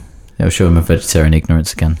 It'll show him a vegetarian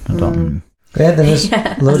ignorance again. I don't. Yeah, then there's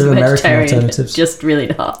Yeah, a load as of a American vegetarian, alternatives. Just really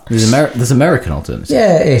not. There's American alternatives.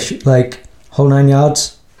 Yeah, ish. Like Whole Nine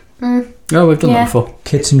Yards, Oh, we've done Yeah. that before.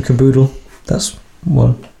 Kits and Caboodle. That's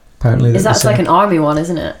one. Apparently, Is they that like say. an army one,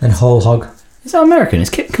 isn't it? And Whole Hog. Is that American? Is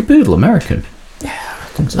Kit and Caboodle American? I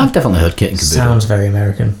think so. I've definitely heard Kit and Caboodle. Sounds very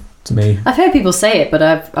American to me. I've heard people say it, but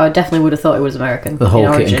I definitely would have thought it was American. The whole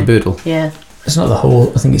in Kit origin. and Caboodle. Yeah. It's not the whole.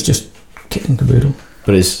 I think it's just Kit and Caboodle.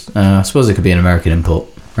 But it's, I suppose it could be an American import.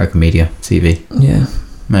 American media, TV. Yeah.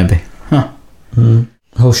 Maybe. Huh.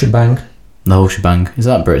 Whole shebang. The whole shebang. Is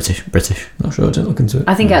that British? Not sure, I didn't look into it.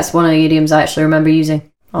 I think that's one of the idioms I actually remember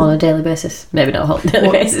using on a daily basis. Maybe not a whole daily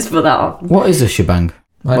basis, but that one. What is a shebang?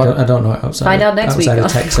 I don't know it outside. Find out next week on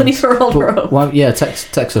 24 Old Row. Well, yeah,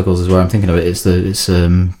 tech circles is where I'm thinking of it. It's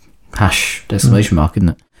hash exclamation mark, isn't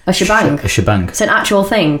it? A shebang. A shebang. It's an actual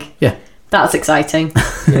thing. Yeah. That's exciting.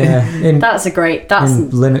 Yeah. That's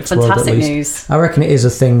Linux fantastic world, at least. news. I reckon it is a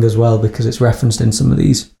thing as well because it's referenced in some of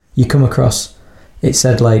these. You come across, it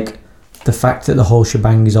said like, the fact that the whole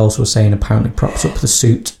shebang is also saying apparently props up the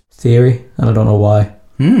suit theory, and I don't know why.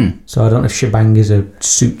 So I don't know if shebang is a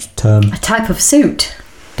suit term. A type of suit.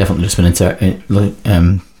 Definitely just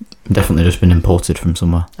been imported from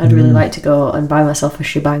somewhere. I'd really like to go and buy myself a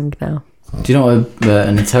shebang now. Do you know what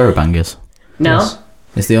an interrobang is? No. Yes.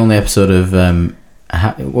 It's the only episode of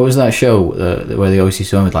what was that show where they always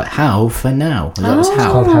used to end with like how for now? That was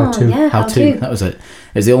how. called How To. Yeah, How to. That was it.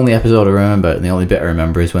 It's the only episode I remember, and the only bit I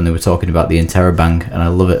remember is when they were talking about the interrobang, and I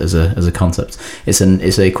love it as a concept. It's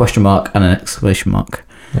a question mark and an exclamation mark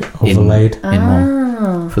Overlaid. in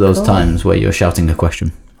one for those times where you're shouting a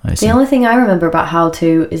question. The only thing I remember about How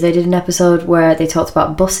To is they did an episode where they talked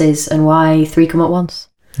about buses and why 3 come at once.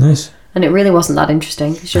 Nice. And it really wasn't that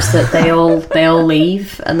interesting. It's just that they all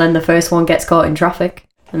leave, and then the first one gets caught in traffic,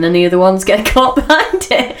 and then the other ones get caught behind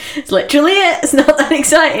it. It's literally it. It's not that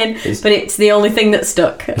exciting, but it's the only thing that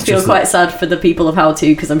stuck. I feel quite sad for the people of How To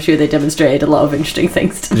because I'm sure they demonstrated a lot of interesting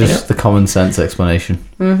things to me. Just the common sense explanation.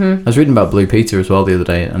 I was reading about Blue Peter as well the other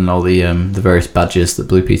day, and all the various badges that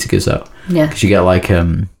Blue Peter gives out. Yeah. Because you get like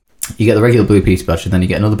you get the regular Blue Peter badge, and then you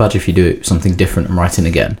get another badge if you do something different and write in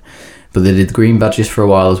again. But they did the green badges for a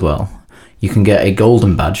while as well. You can get a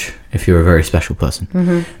golden badge if you're a very special person.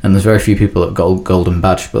 And there's very few people that got a golden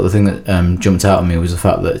badge, but the thing that jumped out at me was the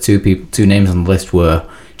fact that two names on the list were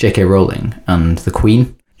J.K. Rowling and the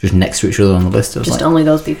Queen, just next to each other on the list. Just only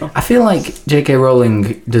those people. I feel like J.K.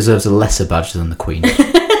 Rowling deserves a lesser badge than the Queen.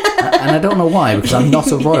 And I don't know why, because I'm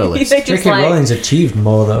not a royalist. J.K. Rowling's achieved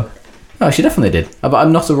more though. No, she definitely did. But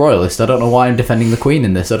I'm not a royalist. I don't know why I'm defending the Queen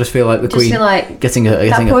in this. I just feel like the Queen getting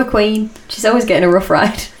that poor Queen. She's always getting a rough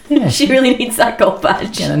ride. Yeah. She really needs that gold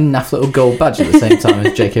badge. Getting a naff little gold badge at the same time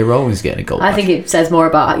as J.K. Rowling's getting a gold badge. I think it says more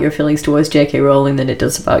about your feelings towards J.K. Rowling than it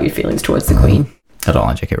does about your feelings towards the Queen. I don't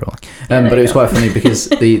like J.K. Rowling. But it was quite funny because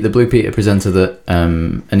the Blue Peter presenter that,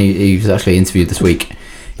 and he was actually interviewed this week.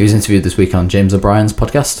 He was interviewed this week on James O'Brien's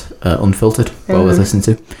podcast, Unfiltered, well worth listening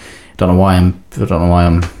to. Don't know why I'm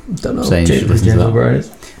saying you should listen to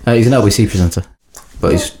that. He's an LBC presenter,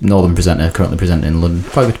 but he's Northern presenter, currently presenting in London.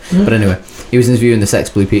 Quite good. But anyway, he was interviewing this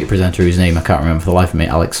ex-Blue Peter presenter whose name I can't remember for the life of me,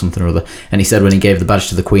 Alex something or other, and he said when he gave the badge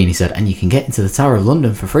to the Queen, he said, and you can get into the Tower of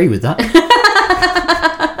London for free with that.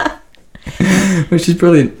 Which is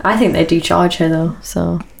brilliant. I think they do charge her though,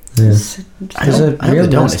 so... Yeah. There's a real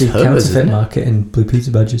nasty counterfeit market in Blue Peter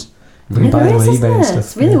badges. You can buy them on eBay and stuff.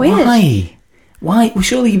 It's really weird. Why? Well,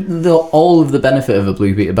 surely all of the benefit of a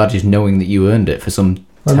Blue Peter badge is knowing that you earned it for some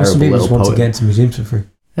terrible little just want to get into museums for free.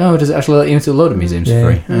 Oh, does it actually let you into a load of museums for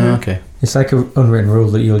free? Oh, okay. It's like an unwritten rule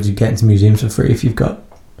that you'll just get into museums for free if you've got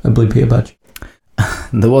a Blue Peter badge.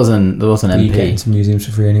 There was an MP. You get into museums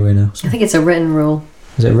for free anyway now. So. I think it's a written rule.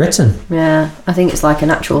 Is it written? Yeah, I think it's like an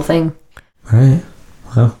actual thing. Right.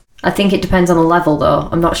 Well. I think it depends on the level though.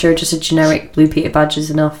 I'm not sure just a generic Blue Peter badge is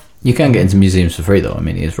enough. You can get into museums for free though. I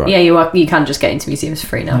mean, he is right. Yeah, you can just get into museums for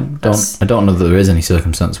free now. I don't know that there is any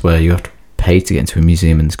circumstance where you have to pay to get into a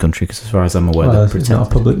museum in this country, because as far as I'm aware, it's not a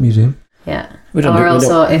public museum. Yeah.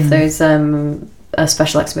 If there's a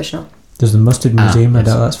special exhibition on. There's the Mustard Museum. I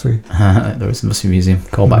doubt that's free. There is the Mustard Museum.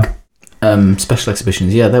 Callback. Special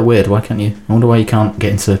exhibitions. Yeah, they're weird. Why can't you? I wonder why you can't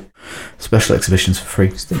get into special exhibitions for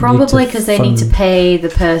free. Probably because they need to pay the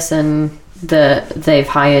person that they've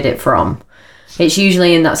hired it from. It's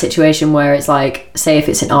usually in that situation where it's like, say if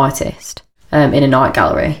it's an artist in an art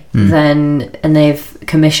gallery, then and they've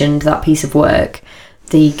commissioned that piece of work,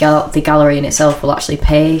 the gallery in itself will actually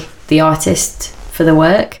pay the artist for the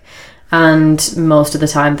work, and most of the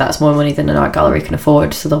time that's more money than an art gallery can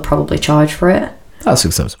afford, so they'll probably charge for it. That's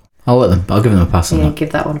acceptable. I'll give them a pass on that.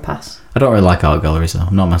 Give that one a pass. I don't really like art galleries though.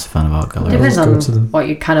 I'm not a massive fan of art galleries. Depends on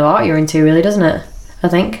what kind of art you're into, really, doesn't it? I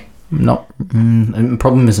think. The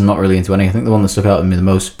problem is I'm not really into any. I think the one that stuck out to me the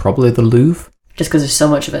most, probably the Louvre. Just because there's so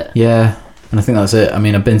much of it. Yeah, and I think that's it. I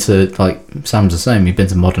mean, I've been to, like Sam's the same, you've been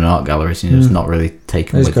to modern art galleries and you're just not really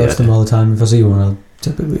taken with it. I just go to them all the time. If I see one, I'll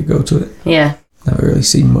typically go to it. Yeah. Never really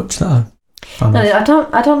seen much that I found. No,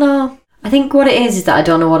 I don't know. I think what it is that I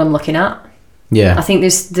don't know what I'm looking at. Yeah. I think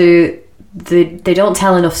there's they don't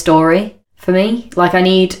tell enough story for me. Like I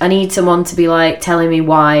need someone to be like telling me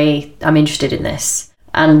why I'm interested in this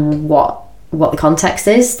and what the context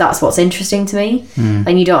is. That's what's interesting to me.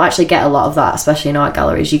 And you don't actually get a lot of that, especially in art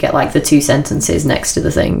galleries. You get like the 2 sentences next to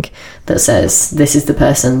the thing that says, this is the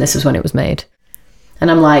person, this is when it was made. And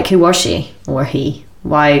I'm like, who was she or he?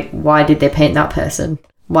 Why did they paint that person?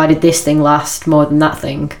 Why did this thing last more than that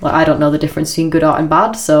thing? Like, I don't know the difference between good art and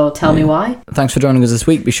bad, so tell me why. Thanks for joining us this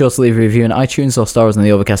week. Be sure to leave a review in iTunes or star us in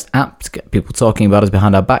the Overcast app to get people talking about us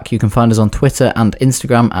behind our back. You can find us on Twitter and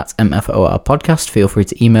Instagram at MFOR Podcast. Feel free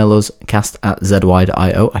to email us,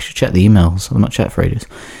 cast@zy.io. I should check the emails. I've not checked for ages.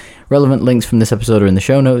 Relevant links from this episode are in the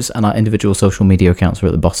show notes, and our individual social media accounts are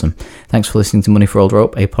at the bottom. Thanks for listening to Money for Old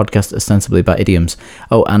Rope, a podcast ostensibly about idioms.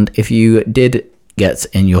 Oh, and if you did get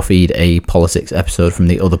in your feed a politics episode from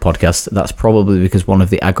the other podcast, that's probably because one of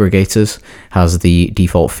the aggregators has the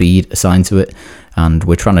default feed assigned to it, and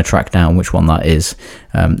we're trying to track down which one that is.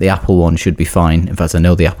 The Apple one should be fine. In fact, I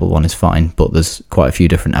know the Apple one is fine, but there's quite a few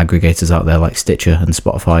different aggregators out there like Stitcher and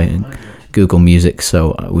Spotify and Google Music,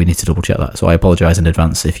 so we need to double check that. So I apologise in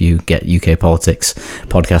advance if you get UK politics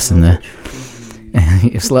podcasts in there.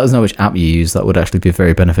 Just let us know which app you use. That would actually be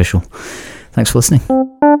very beneficial. Thanks for listening.